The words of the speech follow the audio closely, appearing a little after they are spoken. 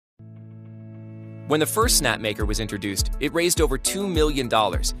When the first SnapMaker was introduced, it raised over $2 million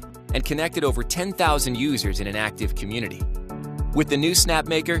and connected over 10,000 users in an active community. With the new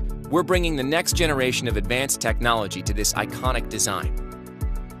SnapMaker, we're bringing the next generation of advanced technology to this iconic design.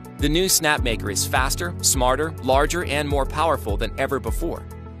 The new SnapMaker is faster, smarter, larger, and more powerful than ever before.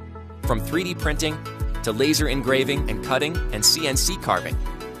 From 3D printing to laser engraving and cutting and CNC carving,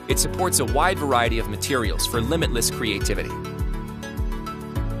 it supports a wide variety of materials for limitless creativity.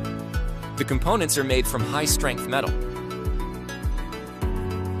 The components are made from high-strength metal.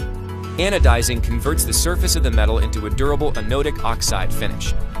 Anodizing converts the surface of the metal into a durable anodic oxide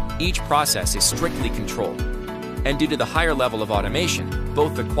finish. Each process is strictly controlled, and due to the higher level of automation,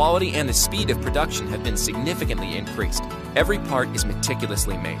 both the quality and the speed of production have been significantly increased. Every part is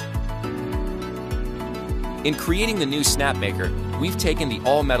meticulously made. In creating the new SnapMaker, we've taken the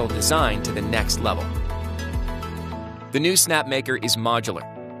all-metal design to the next level. The new SnapMaker is modular,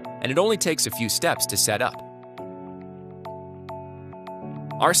 and it only takes a few steps to set up.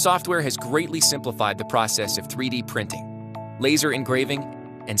 Our software has greatly simplified the process of 3D printing, laser engraving,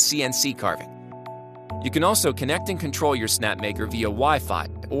 and CNC carving. You can also connect and control your SnapMaker via Wi-Fi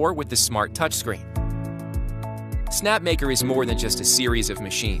or with the smart touchscreen. SnapMaker is more than just a series of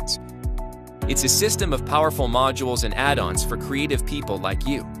machines. It's a system of powerful modules and add-ons for creative people like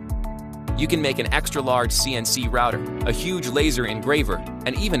you. You can make an extra-large CNC router, a huge laser engraver,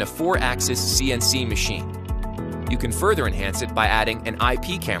 and even a 4-axis CNC machine. You can further enhance it by adding an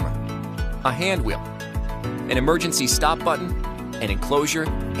IP camera, a hand wheel, an emergency stop button, an enclosure,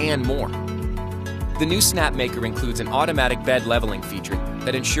 and more. The new SnapMaker includes an automatic bed leveling feature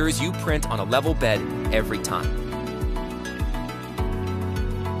that ensures you print on a level bed every time.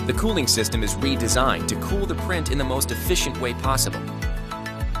 The cooling system is redesigned to cool the print in the most efficient way possible.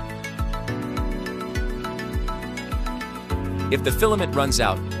 If the filament runs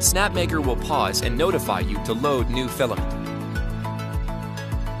out, SnapMaker will pause and notify you to load new filament.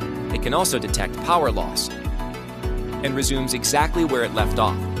 It can also detect power loss and resumes exactly where it left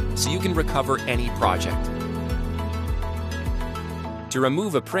off, so you can recover any project. To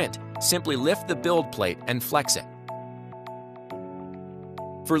remove a print, simply lift the build plate and flex it.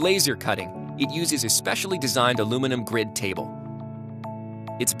 For laser cutting, it uses a specially designed aluminum grid table.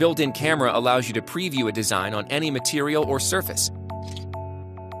 Its built-in camera allows you to preview a design on any material or surface.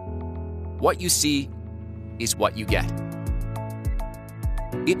 What you see is what you get.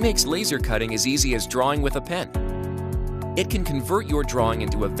 It makes laser cutting as easy as drawing with a pen. It can convert your drawing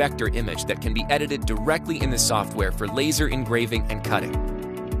into a vector image that can be edited directly in the software for laser engraving and cutting.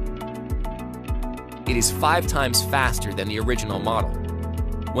 It is 5 times faster than the original model.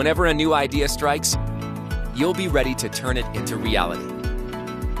 Whenever a new idea strikes, you'll be ready to turn it into reality.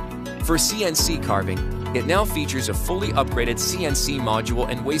 For CNC carving, it now features a fully upgraded CNC module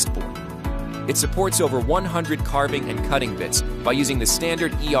and wasteboard. It supports over 100 carving and cutting bits by using the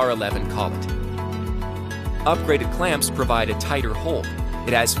standard ER11 collet. Upgraded clamps provide a tighter hold.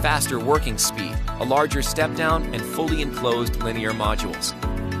 It has faster working speed, a larger step down, and fully enclosed linear modules.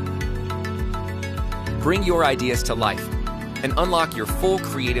 Bring your ideas to life and unlock your full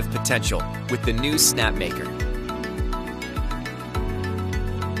creative potential with the new SnapMaker.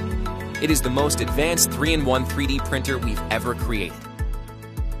 It is the most advanced 3-in-1 3D printer we've ever created.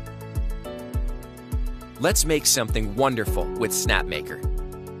 Let's make something wonderful with SnapMaker.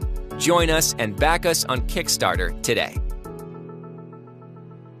 Join us and back us on Kickstarter today.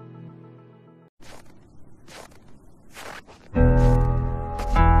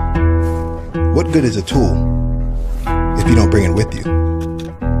 What good is a tool if you don't bring it with you?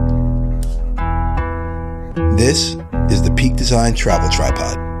 This is the Peak Design Travel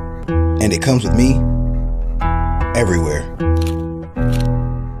Tripod, and it comes with me everywhere.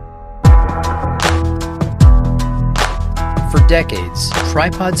 For decades,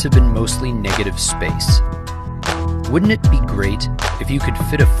 tripods have been mostly negative space. Wouldn't it be great if you could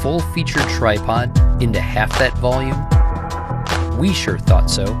fit a full-featured tripod into half that volume? We sure thought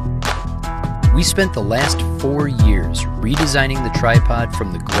so. We spent the last 4 years redesigning the tripod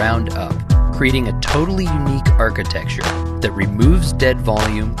from the ground up, creating a totally unique architecture that removes dead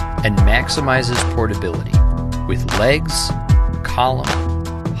volume and maximizes portability, with legs, column,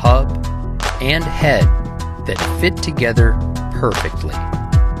 hub, and head that fit together perfectly.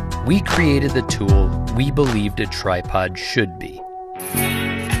 We created the tool we believed a tripod should be.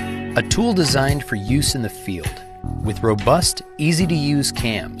 A tool designed for use in the field, with robust, easy-to-use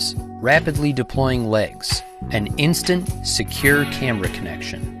cams, rapidly deploying legs, and instant, secure camera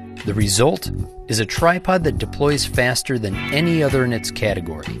connection. The result is a tripod that deploys faster than any other in its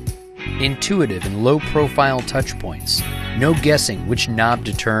category. Intuitive and low-profile touch points. No guessing which knob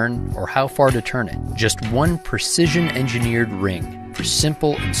to turn or how far to turn it. Just one precision-engineered ring for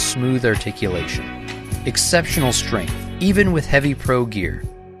simple and smooth articulation. Exceptional strength, even with heavy pro gear.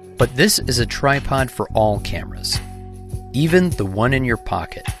 But this is a tripod for all cameras, even the one in your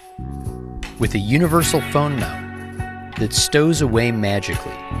pocket. With a universal phone mount that stows away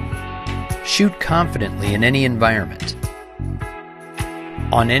magically. Shoot confidently in any environment.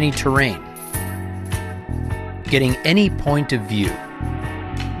 On any terrain. Getting any point of view.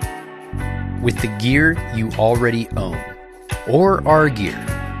 With the gear you already own. Or our gear.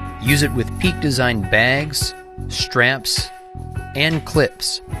 Use it with Peak Design bags, straps, and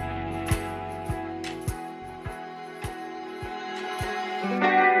clips.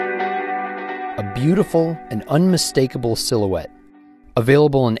 A beautiful and unmistakable silhouette.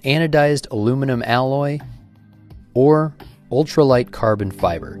 Available in anodized aluminum alloy or ultralight carbon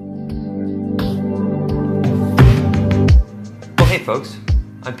fiber. Well, hey folks,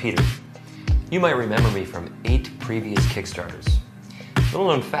 I'm Peter. You might remember me from 8 previous Kickstarters. Little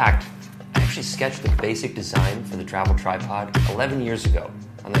known fact, I actually sketched the basic design for the travel tripod 11 years ago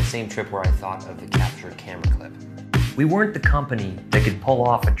on that same trip where I thought of the captured camera clip. We weren't the company that could pull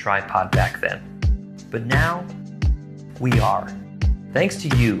off a tripod back then, but now we are. Thanks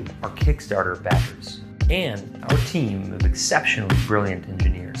to you, our Kickstarter backers, and our team of exceptionally brilliant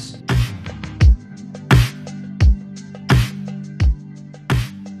engineers.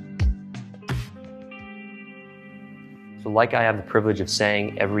 So like I have the privilege of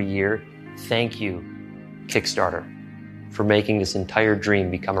saying every year, thank you, Kickstarter, for making this entire dream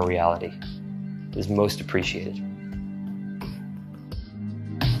become a reality. It is most appreciated.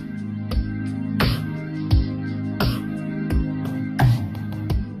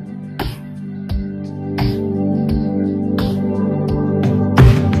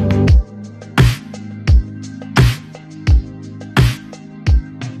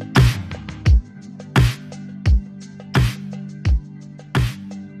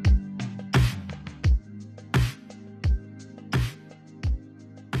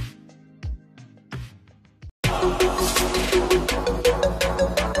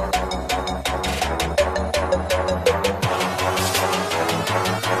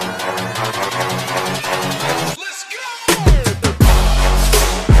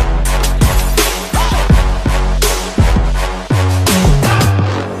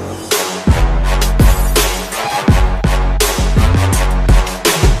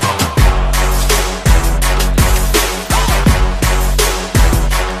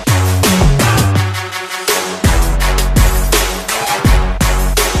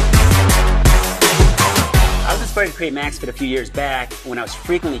 started to create MaxFit a few years back when I was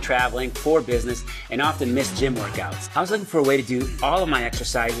frequently traveling for business and often missed gym workouts. I was looking for a way to do all of my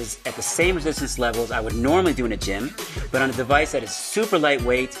exercises at the same resistance levels I would normally do in a gym, but on a device that is super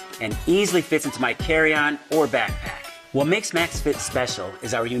lightweight and easily fits into my carry-on or backpack. What makes MaxFit special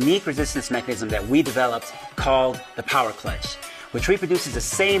is our unique resistance mechanism that we developed called the Power Clutch, which reproduces the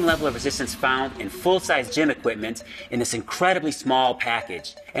same level of resistance found in full-size gym equipment in this incredibly small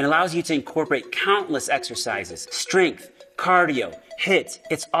package and allows you to incorporate countless exercises, strength, cardio, HIIT.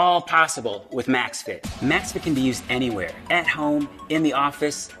 It's all possible with MaxFit. MaxFit can be used anywhere, at home, in the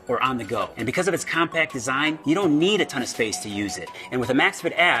office, or on the go. And because of its compact design, you don't need a ton of space to use it. And with a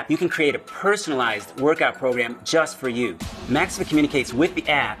MaxFit app, you can create a personalized workout program just for you. MaxFit communicates with the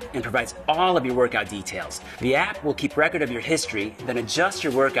app and provides all of your workout details. The app will keep record of your history, then adjust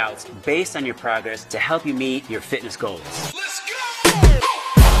your workouts based on your progress to help you meet your fitness goals. Let's go!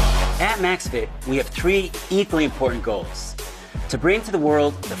 At MaxFit, we have 3 equally important goals. To bring to the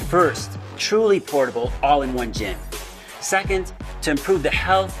world the first truly portable all-in-one gym. Second, to improve the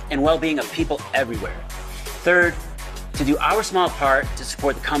health and well-being of people everywhere. Third, to do our small part to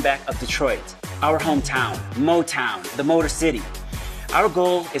support the comeback of Detroit, our hometown, Motown, the Motor City. Our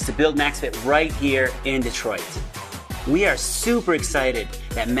goal is to build MaxFit right here in Detroit. We are super excited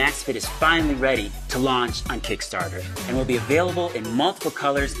that MaxFit is finally ready to launch on Kickstarter and will be available in multiple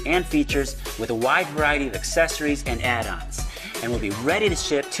colors and features with a wide variety of accessories and add-ons, and will be ready to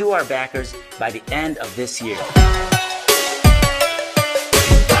ship to our backers by the end of this year.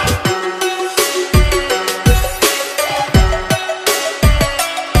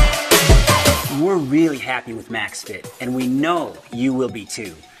 We're really happy with MaxFit, and we know you will be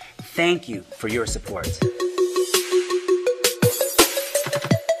too. Thank you for your support.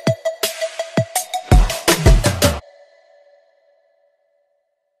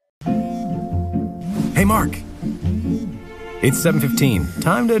 Hey Mark, it's 7:15.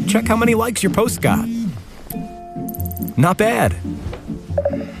 Time to check how many likes your post got. Not bad.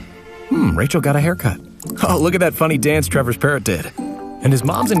 Rachel got a haircut. Oh, look at that funny dance Trevor's parrot did. And his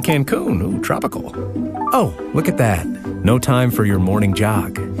mom's in Cancun. Ooh, tropical. Oh, look at that. No time for your morning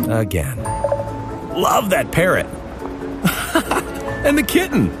jog. Again. Love that parrot. And the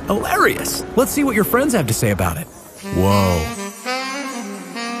kitten. Hilarious. Let's see what your friends have to say about it. Whoa.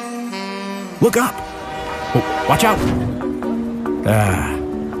 Look up. Oh, watch out.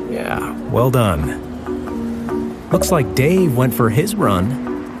 Yeah, well done. Looks like Dave went for his run.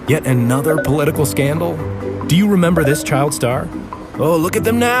 Yet another political scandal. Do you remember this child star? Oh, look at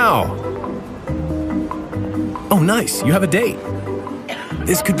them now. Oh, nice. You have a date.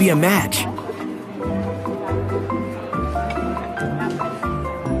 This could be a match.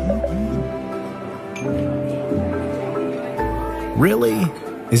 Really?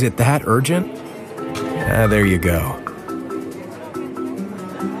 Is it that urgent? There you go.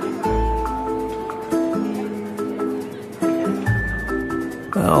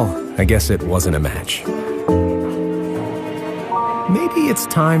 Well, I guess it wasn't a match. Maybe it's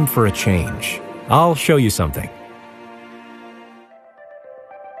time for a change. I'll show you something.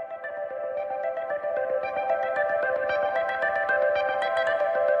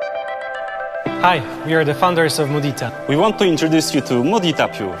 Hi, we are the founders of Modita. We want to introduce you to Modita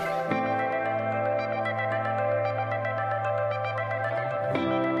Pure.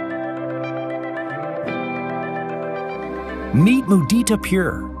 Meet Modita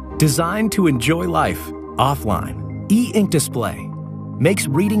Pure, designed to enjoy life offline. E-ink display makes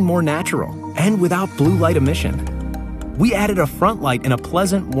reading more natural and without blue light emission. We added a front light in a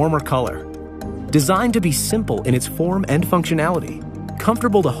pleasant, warmer color. Designed to be simple in its form and functionality.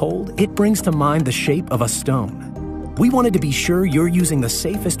 Comfortable to hold, it brings to mind the shape of a stone. We wanted to be sure you're using the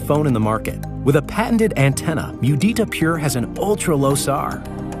safest phone in the market. With a patented antenna, Modita Pure has an ultra-low SAR.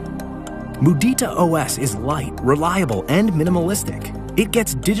 Modita OS is light, reliable, and minimalistic. It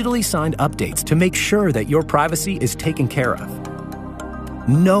gets digitally signed updates to make sure that your privacy is taken care of.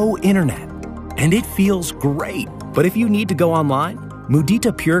 No internet, and it feels great. But if you need to go online,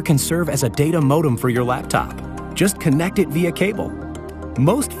 Modita Pure can serve as a data modem for your laptop. Just connect it via cable.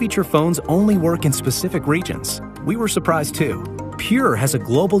 Most feature phones only work in specific regions. We were surprised too. Pure has a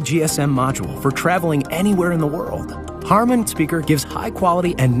global GSM module for traveling anywhere in the world. Harman speaker gives high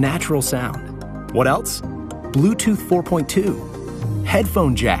quality and natural sound. What else? Bluetooth 4.2,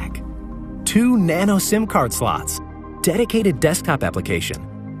 headphone jack, 2 nano SIM card slots, dedicated desktop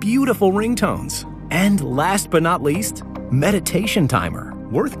application, beautiful ringtones, and last but not least, meditation timer,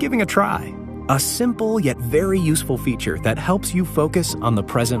 worth giving a try. A simple yet very useful feature that helps you focus on the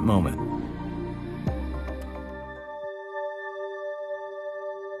present moment.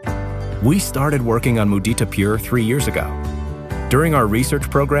 We started working on Modita Pure 3 years ago. During our research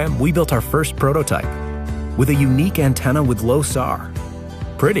program, we built our first prototype with a unique antenna with low SAR.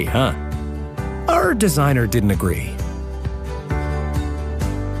 Pretty, huh? Our designer didn't agree.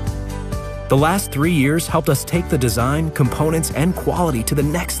 The last 3 years helped us take the design, components, and quality to the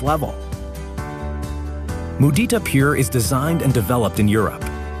next level. Modita Pure is designed and developed in Europe.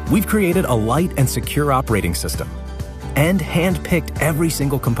 We've created a light and secure operating system and hand-picked every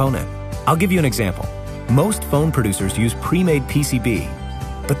single component. I'll give you an example. Most phone producers use pre-made PCB,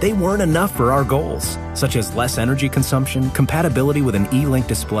 but they weren't enough for our goals, such as less energy consumption, compatibility with an E-Link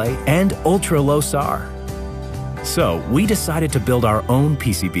display, and ultra-low SAR. So we decided to build our own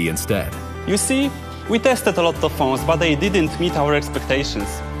PCB instead. You see, we tested a lot of phones, but they didn't meet our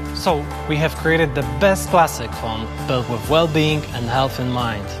expectations. So, we have created the best classic phone built with well-being and health in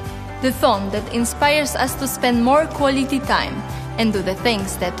mind. The phone that inspires us to spend more quality time and do the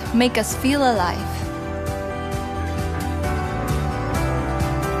things that make us feel alive.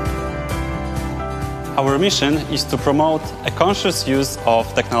 Our mission is to promote a conscious use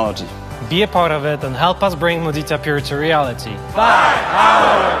of technology. Be a part of it and help us bring Modita Pure to reality. 5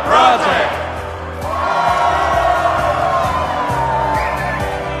 hours!